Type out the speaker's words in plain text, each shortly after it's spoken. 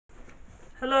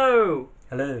Hello!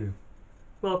 Hello.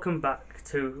 Welcome back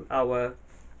to our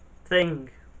thing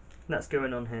that's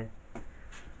going on here.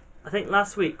 I think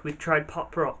last week we tried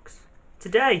Pop Rocks.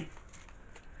 Today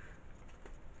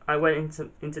I went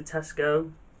into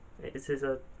Tesco. It is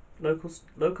a local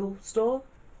store?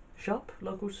 Shop?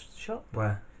 Local shop?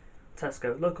 Where?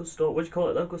 Tesco. Local store. What do you call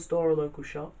it? Local store or local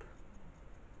shop?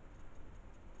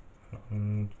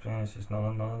 It's just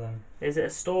none of them. Is it a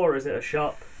store or is it a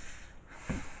shop?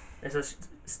 It's a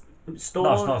store.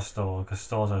 No, it's not a store because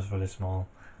stores are really small.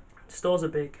 Stores are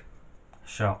big.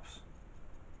 Shops.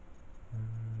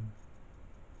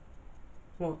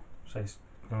 What? Say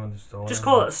the store. Just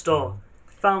call it a store.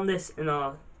 Found this in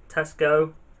our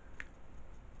Tesco.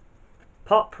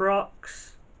 Pop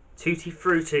Rocks, Tutti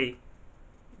Frutti,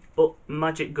 but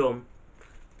magic gum.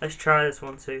 Let's try this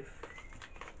one too.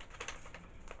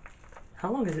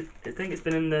 How long is it? I think it's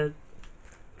been in the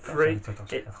fridge.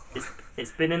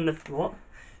 It's been in the what?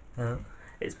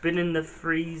 It's been in the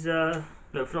freezer.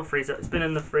 No, not freezer. It's been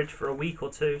in the fridge for a week or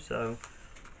two. So.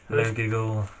 Hello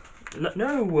Google.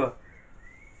 No.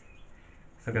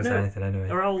 It's not gonna say anything anyway.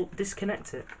 Or I'll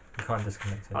disconnect it. You can't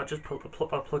disconnect it. I'll just plug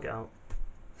it out.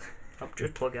 I'll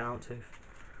just plug it out too.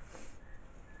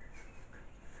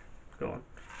 Go on.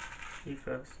 You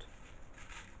first.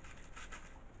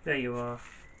 There you are.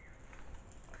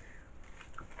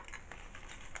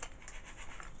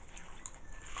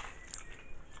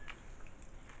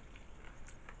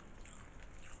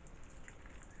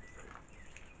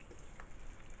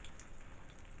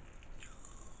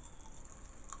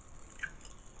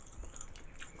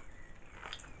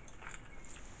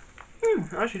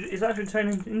 It's actually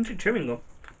turning into chewing gum.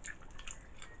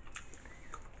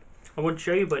 I would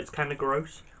show you, but it's kind of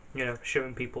gross. You know,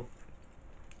 showing people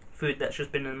food that's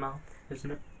just been in the mouth,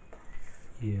 isn't it?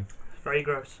 Yeah. It's very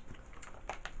gross.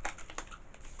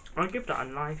 I'd give that a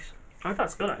nice. I think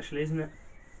that's good actually, isn't it?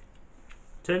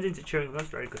 Turns into chewing gum. That's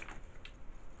very good.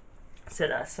 Set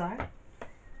that aside.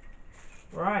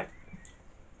 Right.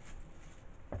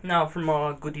 Now from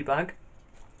our goodie bag.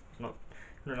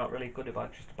 Not really a goodie bag,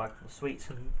 just a bag full of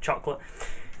sweets and chocolate.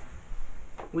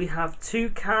 We have 2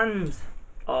 cans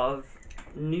of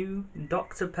new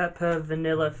Dr. Pepper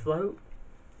Vanilla Float.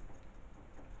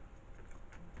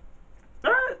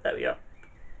 Ah, there we go.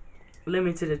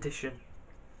 Limited edition.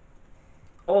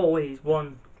 Always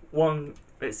one.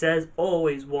 It says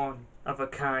always one of a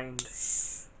kind.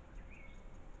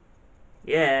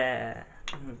 Yeah.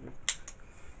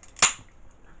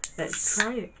 Let's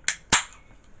try it.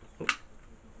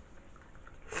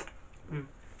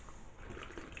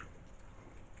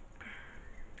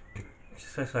 It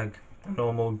just tastes like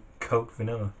normal Coke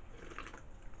vanilla.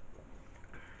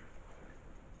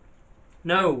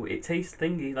 No, it tastes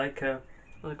thingy like what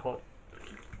do they call it?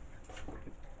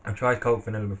 I've tried Coke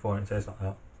vanilla before and it tastes like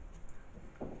that.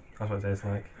 That's what it tastes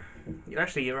like.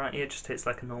 Actually, you're right. It just tastes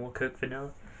like a normal Coke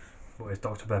vanilla. But it's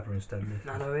Dr. Pepper instead.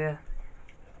 I know, yeah.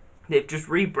 They've just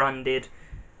rebranded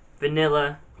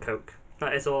vanilla Coke.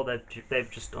 That is all they've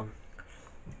just done.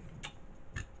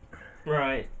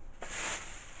 Right.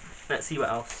 Let's see what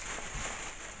else.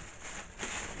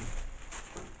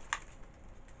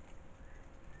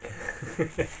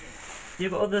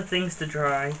 You've got other things to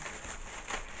try.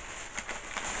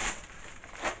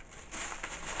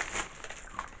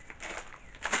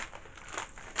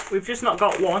 We've just not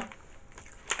got 1.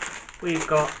 We've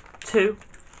got 2.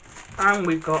 And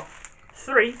we've got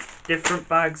 3 different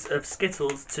bags of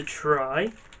Skittles to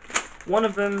try. One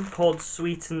of them called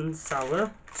Sweets and Sour.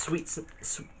 Sweets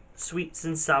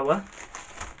and Sour.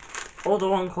 Other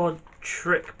one called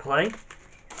Trick Play.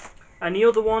 And the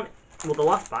other one, well, the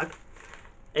last bag,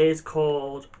 is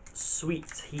called Sweet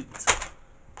Heat.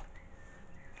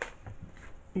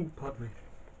 Ooh, pardon me.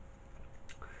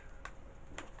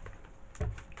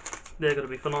 They're gonna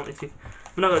be fun, aren't they? Too?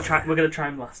 We're gonna try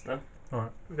them last though.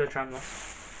 Alright. We're gonna try them last.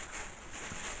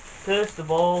 First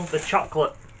of all, the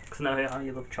chocolate. Because I know how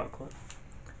you love chocolate.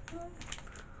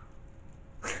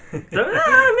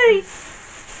 Me!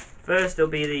 First, it'll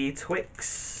be the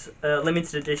Twix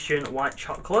limited edition white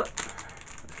chocolate.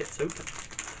 Let's get to it.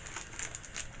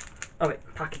 Oh wait,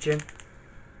 packaging.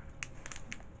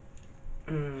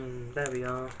 There we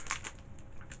are.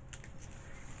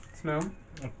 Smell.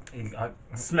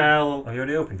 Smell. Have you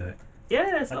already opened it?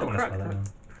 Yeah, it's I not don't want to cracked. smell it now.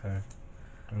 Fair.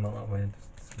 I'm not that weird.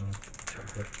 Just smell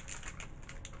chocolate.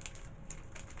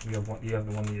 You have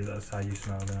the one that's how you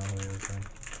smell the other side.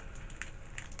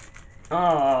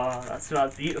 Oh, that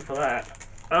smells beautiful. That.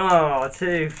 Oh,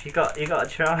 tooth, you gotta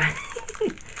try.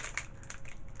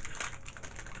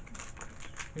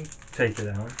 Take it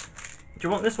out. Do you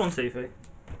want this one, Toothy?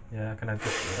 Yeah, I can have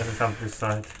this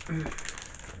side.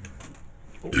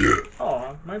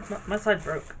 Oh, my side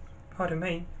broke. Pardon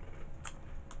me.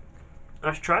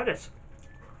 Let's try this.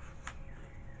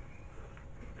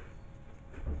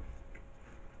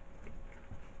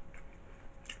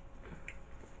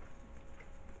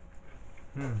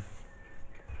 Hmm.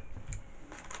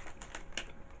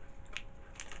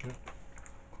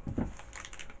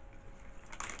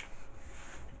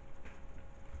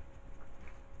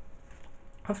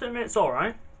 I have to admit it's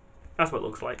alright. That's what it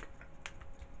looks like.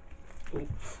 Ooh.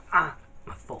 Ah,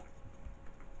 my foot.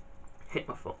 Hit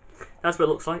my foot. That's what it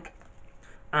looks like.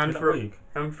 And for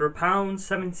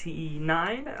 £1.79,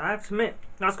 I have to admit,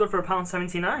 that's good for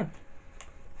 £1.79.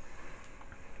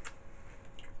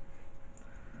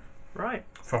 Right.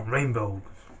 From Rainbow.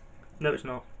 No, it's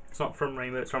not. It's not from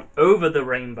Rainbow. It's from Over the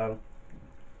Rainbow.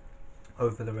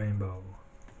 Over the Rainbow.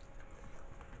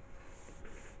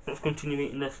 Let's continue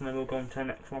eating this and then we'll go on to the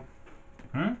next one.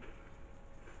 Hmm?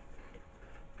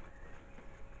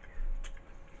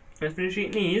 Let's finish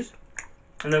eating these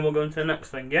and then we'll go on to the next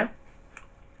thing, yeah?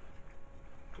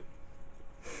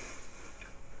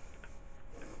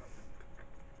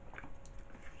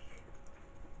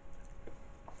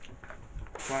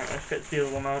 Right, let's get the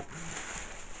other one out.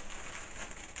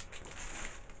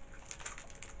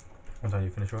 That's how you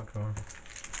finish work, or?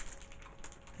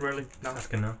 Really? No.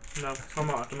 Asking now. No, I'm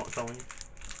not telling you.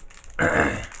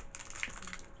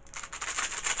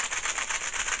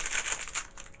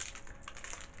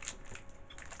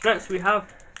 Next we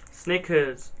have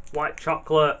Snickers white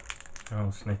chocolate. Oh,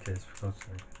 Snickers, for God's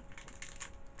sake.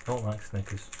 I don't like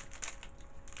Snickers.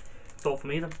 It's all for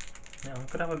me then. Yeah, I'm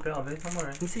gonna have a bit of it, don't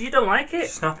worry. You said you don't like it.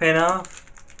 Snap it off.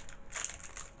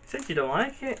 You said you don't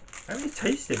like it. I only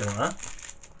tasted it, huh?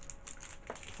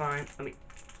 Fine, let me.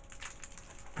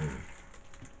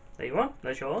 There you are,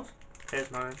 there's yours.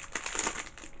 Here's mine.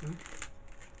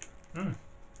 Mm. Mm.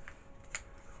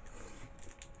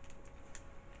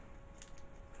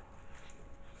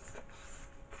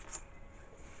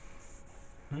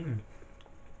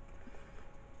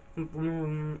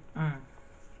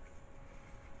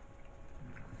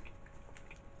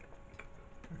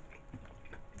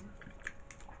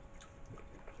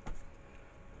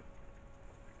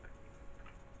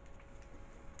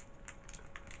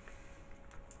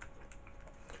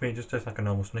 To me, it just tastes like a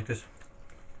normal Snickers.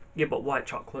 Yeah, but white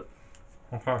chocolate.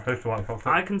 I can't taste the white chocolate.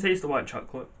 I can taste the white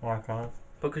chocolate. I can't.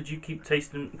 Because you keep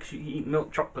tasting, because you eat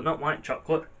milk chocolate, not white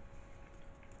chocolate.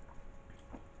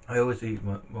 I always eat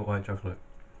white chocolate.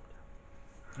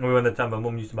 We were in the time my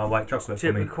mum used to buy white chocolate for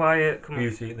Chip, me. be quiet, come You on.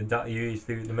 used to eat you used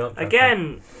to eat the milk chocolate.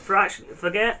 Again,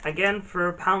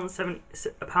 for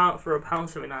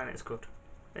 £1.79, it's good.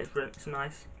 It's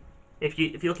nice. If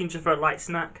you're looking just for a light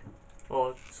snack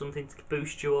or something to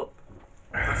boost you up,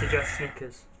 I suggest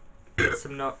Snickers. Get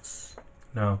some nuts.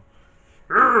 No,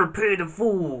 Pay the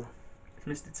fool. It's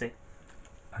Mr. T.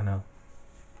 I know.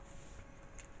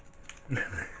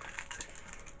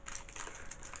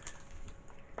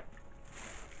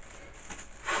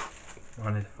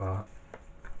 I need to fart.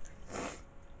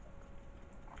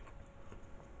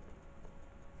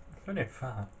 I need to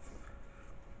fart.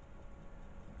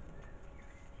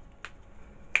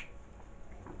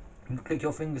 You click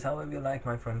your fingers however you like,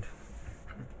 my friend.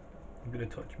 You're gonna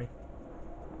touch me.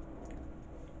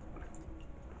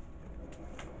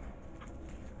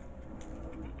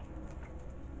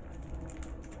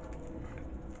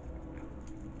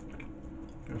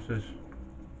 This is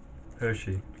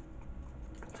Hershey.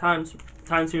 Time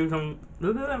to move on.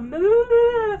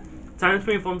 Time to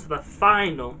move on to the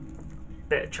final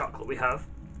bit of chocolate we have.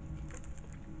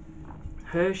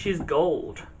 Hershey's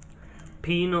Gold,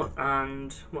 peanut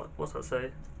and what's that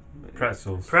say?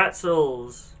 Pretzels.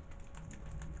 Pretzels.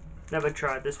 Never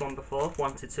tried this one before.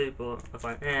 Wanted to, but I was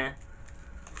like,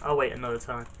 I'll wait another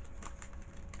time.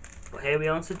 But here we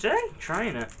are today,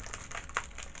 trying it.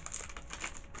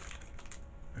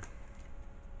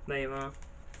 There you are.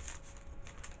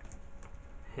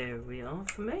 Here we are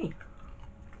for me.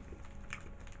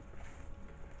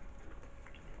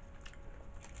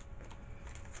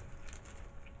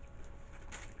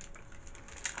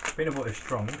 Peanut butter is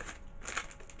strong.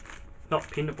 Not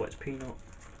peanut butter, it's peanut.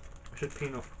 It's just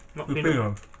peanut. Not It's peanut.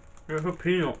 peanut. It's a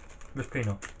peanut. It's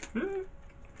peanut. Mm.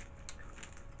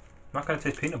 Why can't I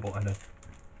taste peanut butter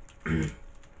then?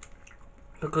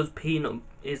 Because peanut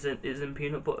isn't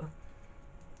peanut butter.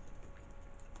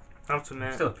 I have to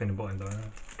admit. Still peanut butter though. Yeah.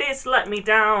 This let me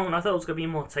down. I thought it was gonna be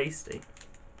more tasty.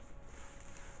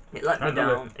 It let me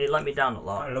down. It let me down a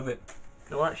lot. I love it.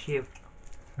 No, that's you.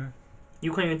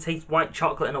 You can't even taste white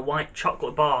chocolate in a white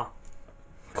chocolate bar.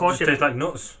 Of course It tastes like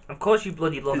nuts. Of course you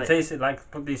bloody love It it. tasted like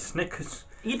bloody Snickers.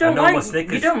 You I don't know what like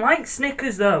Snickers- you don't like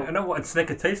Snickers though. I know what a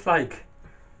Snicker tastes like.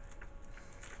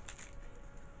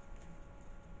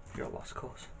 You're a lost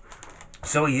cause.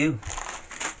 So are you.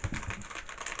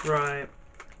 Right.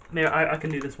 Maybe I can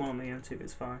do this one on my own too.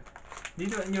 It's fine. You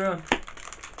do it on your own.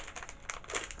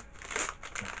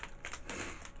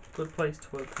 Good place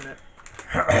to open it.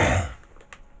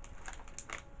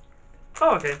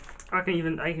 Oh, okay. I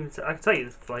can tell you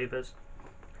the flavors.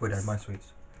 Wait, my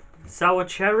sweets. Sour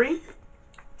cherry,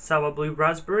 sour blue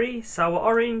raspberry, sour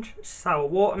orange, sour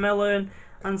watermelon,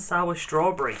 and sour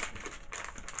strawberry.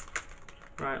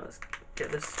 Right, let's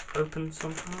get this open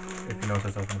somehow. If you know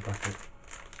what's open the plastic.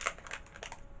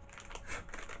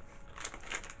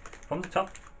 From the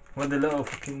top, where the little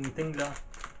fucking things are.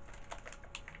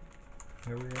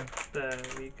 Here we are. There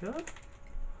we go.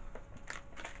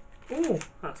 Ooh,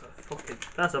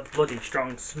 that's a bloody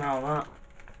strong smell, that.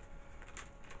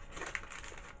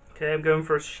 Okay, I'm going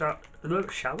for a shower. I'm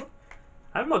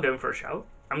not going for a shower.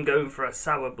 I'm going for a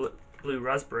sour blue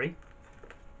raspberry.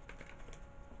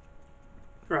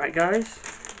 Right, guys.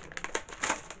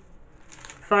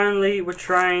 Finally, we're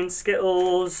trying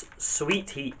Skittles Sweet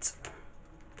Heat.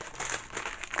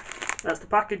 That's the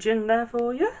packaging there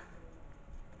for you.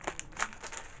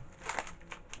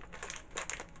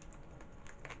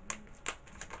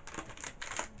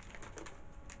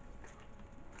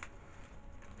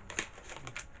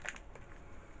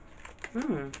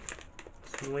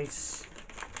 It's nice.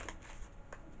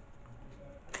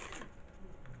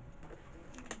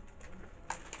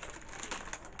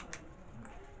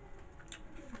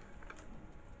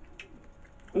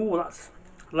 Ooh, that's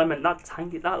lemon. That's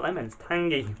tangy. That lemon's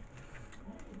tangy.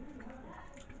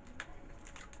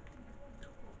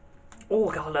 Oh,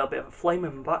 got a little bit of a flame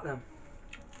in my back then.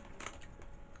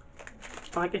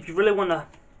 Like, if you really want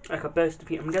like a burst of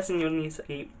heat, I'm guessing you'll need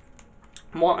to eat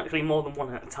more than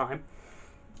one at a time.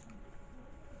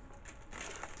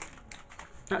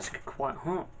 That's quite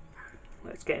hot.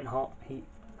 It's getting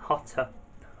hotter.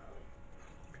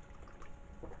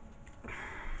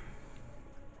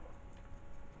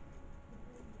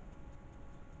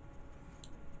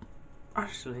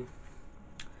 Actually,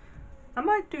 I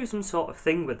might do some sort of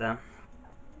thing with them.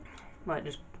 Might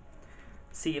just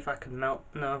see if I can melt.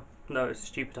 No, it's a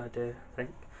stupid idea, I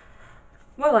think.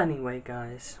 Well, anyway,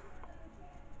 guys,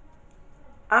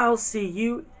 I'll see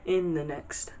you in the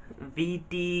next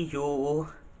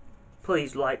video.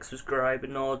 Please like, subscribe,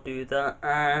 and all do that.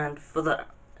 And for that,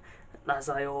 as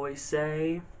I always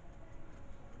say,